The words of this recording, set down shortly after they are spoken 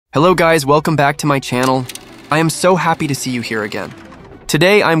Hello guys, welcome back to my channel. I am so happy to see you here again.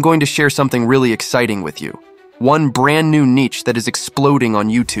 Today I'm going to share something really exciting with you. One brand new niche that is exploding on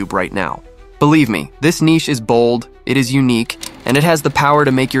YouTube right now. Believe me, this niche is bold, it is unique, and it has the power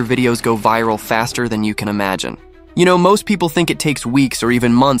to make your videos go viral faster than you can imagine. You know, most people think it takes weeks or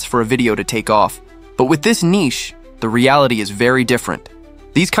even months for a video to take off. But with this niche, the reality is very different.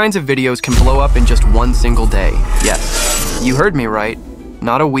 These kinds of videos can blow up in just one single day. Yes, you heard me right.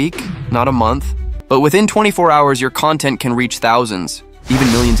 Not a week, not a month, but within 24 hours, your content can reach thousands, even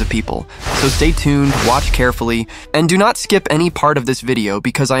millions of people. So stay tuned, watch carefully, and do not skip any part of this video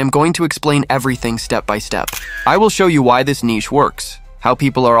because I am going to explain everything step by step. I will show you why this niche works, how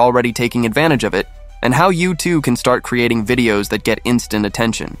people are already taking advantage of it, and how you too can start creating videos that get instant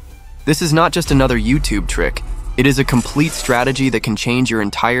attention. This is not just another YouTube trick, it is a complete strategy that can change your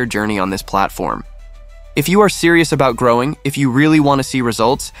entire journey on this platform. If you are serious about growing, if you really want to see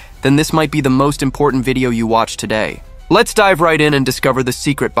results, then this might be the most important video you watch today. Let's dive right in and discover the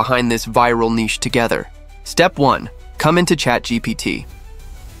secret behind this viral niche together. Step 1. Come into ChatGPT.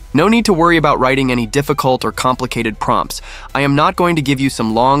 No need to worry about writing any difficult or complicated prompts. I am not going to give you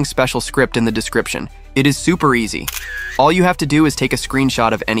some long special script in the description. It is super easy. All you have to do is take a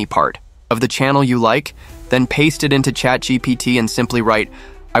screenshot of any part of the channel you like, then paste it into ChatGPT and simply write,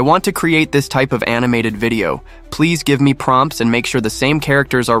 I want to create this type of animated video. Please give me prompts and make sure the same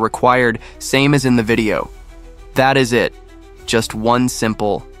characters are required, same as in the video. That is it. Just one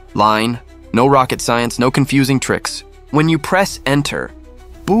simple line. No rocket science, no confusing tricks. When you press enter,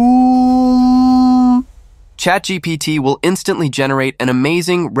 boom! ChatGPT will instantly generate an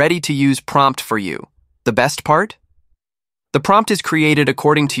amazing, ready-to-use prompt for you. The best part? The prompt is created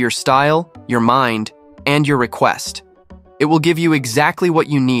according to your style, your mind, and your request. It will give you exactly what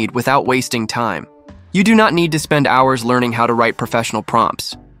you need without wasting time. You do not need to spend hours learning how to write professional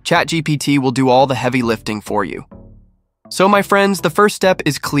prompts. ChatGPT will do all the heavy lifting for you. So my friends, the first step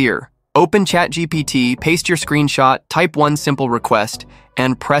is clear. Open ChatGPT, paste your screenshot, type one simple request,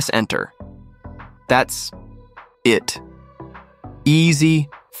 and press enter. That's it. Easy,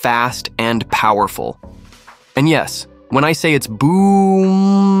 fast, and powerful. And yes, when I say it's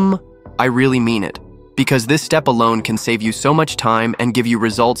boom, I really mean it. Because this step alone can save you so much time and give you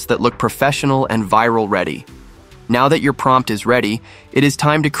results that look professional and viral ready. Now that your prompt is ready, it is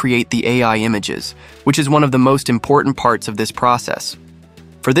time to create the AI images, which is one of the most important parts of this process.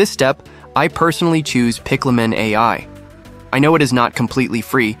 For this step, I personally choose Pixelman AI. I know it is not completely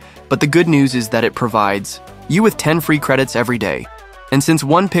free, but the good news is that it provides you with 10 free credits every day. And since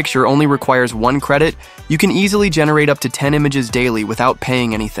one picture only requires 1 credit, you can easily generate up to 10 images daily without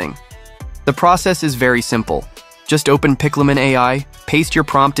paying anything. The process is very simple. Just open Pixelman AI, paste your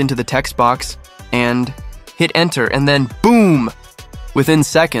prompt into the text box, and hit enter, and then boom! Within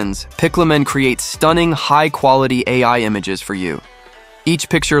seconds, Pixelman creates stunning, high-quality AI images for you. Each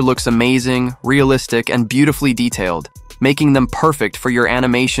picture looks amazing, realistic, and beautifully detailed, making them perfect for your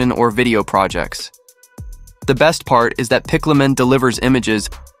animation or video projects. The best part is that Pixelman delivers images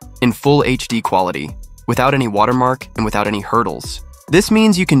in full HD quality, without any watermark and without any hurdles. This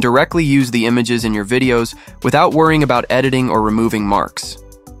means you can directly use the images in your videos without worrying about editing or removing marks.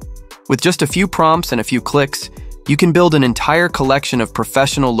 With just a few prompts and a few clicks, you can build an entire collection of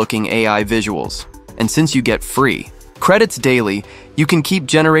professional-looking AI visuals. And since you get free credits daily, you can keep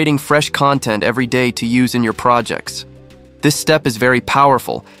generating fresh content every day to use in your projects. This step is very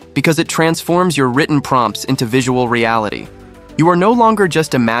powerful because it transforms your written prompts into visual reality. You are no longer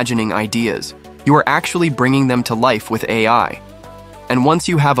just imagining ideas, you are actually bringing them to life with AI. And once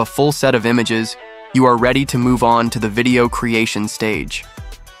you have a full set of images, you are ready to move on to the video creation stage.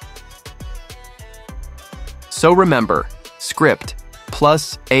 So remember, script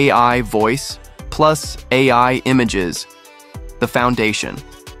plus AI voice plus AI images, the foundation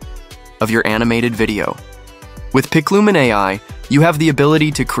of your animated video. With Pixelman AI, you have the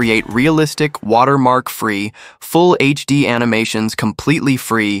ability to create realistic, watermark-free, full HD animations completely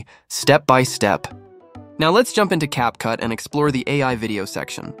free, step by step. Now let's jump into CapCut and explore the AI video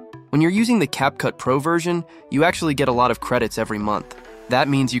section. When you're using the CapCut Pro version, you actually get a lot of credits every month. That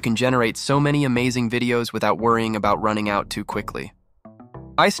means you can generate so many amazing videos without worrying about running out too quickly.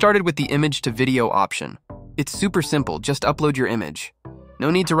 I started with the image to video option. It's super simple, just upload your image. No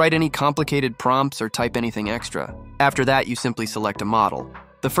need to write any complicated prompts or type anything extra. After that, you simply select a model.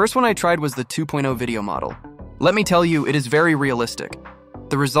 The first one I tried was the 2.0 video model. Let me tell you, it is very realistic.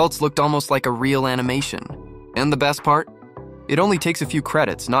 The results looked almost like a real animation. And the best part? It only takes a few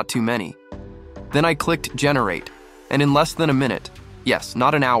credits, not too many. Then I clicked generate, and in less than a minute, yes,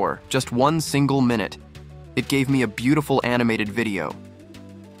 not an hour, just one single minute, it gave me a beautiful animated video.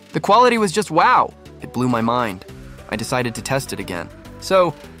 The quality was just wow. It blew my mind. I decided to test it again.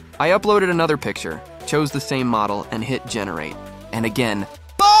 So I uploaded another picture, chose the same model, and hit generate. And again,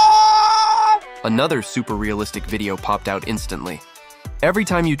 another super realistic video popped out instantly. Every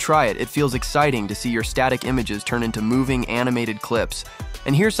time you try it, it feels exciting to see your static images turn into moving animated clips.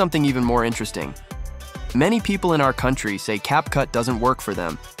 And here's something even more interesting. Many people in our country say CapCut doesn't work for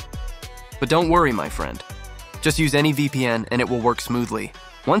them. But don't worry, my friend. Just use any VPN and it will work smoothly.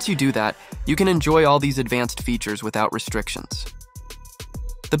 Once you do that, you can enjoy all these advanced features without restrictions.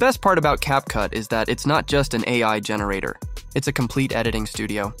 The best part about CapCut is that it's not just an AI generator. It's a complete editing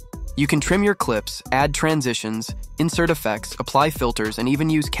studio. You can trim your clips, add transitions, insert effects, apply filters, and even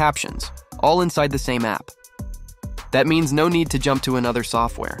use captions, all inside the same app. That means no need to jump to another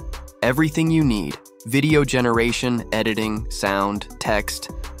software. Everything you need, video generation, editing, sound,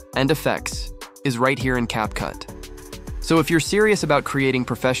 text, and effects, is right here in CapCut. So if you're serious about creating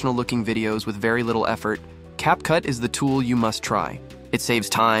professional-looking videos with very little effort, CapCut is the tool you must try. It saves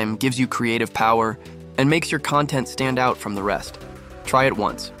time, gives you creative power, and makes your content stand out from the rest. Try it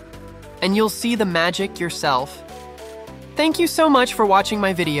once, and you'll see the magic yourself. Thank you so much for watching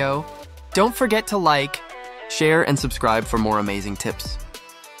my video. Don't forget to like, share, and subscribe for more amazing tips.